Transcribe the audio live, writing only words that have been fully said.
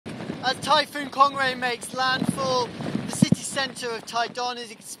As Typhoon Kong-rey makes landfall, the city centre of Taiwan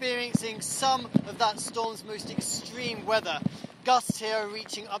is experiencing some of that storm's most extreme weather. Gusts here are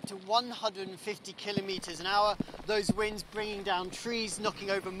reaching up to 150 kilometres an hour. Those winds bringing down trees,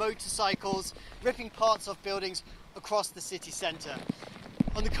 knocking over motorcycles, ripping parts off buildings across the city centre.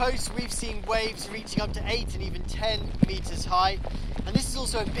 On the coast, we've seen waves reaching up to 8 and even 10 metres high. And this is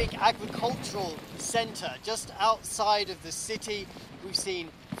also a big agricultural centre. Just outside of the city, we've seen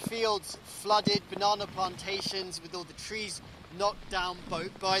fields flooded, banana plantations with all the trees knocked down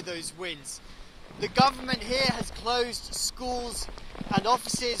by those winds. The government here has closed schools and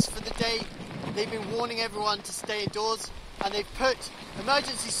offices for the day. They've been warning everyone to stay indoors, and they've put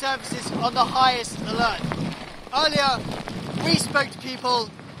emergency services on the highest alert. Earlier, we spoke to people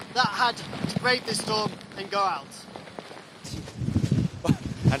that had to brave the storm and go out.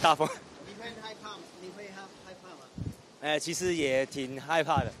 很大风。你会害怕吗？你会害怕吗？其实也挺害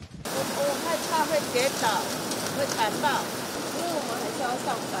怕的。我害怕会跌倒，会感冒，因为我们还是要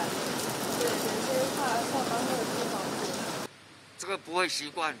上班，对，所以怕上班会不方便。这个不会习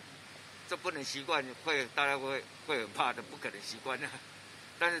惯，这不能习惯，大家会很怕的，不可能习惯的。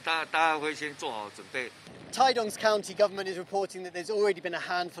但是大家会先做好准备。Taidong's county government is reporting that there's already been a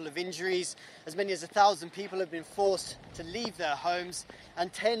handful of injuries. As many as 1,000 people have been forced to leave their homes,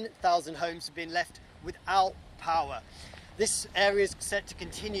 and 10,000 homes have been left without power. This area is set to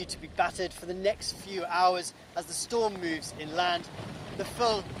continue to be battered for the next few hours as the storm moves inland. The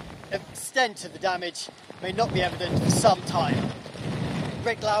full extent of the damage may not be evident for some time.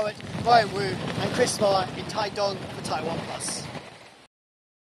 Glauert, Ryan Wu and Kris in Taidong for TaiwanPlus.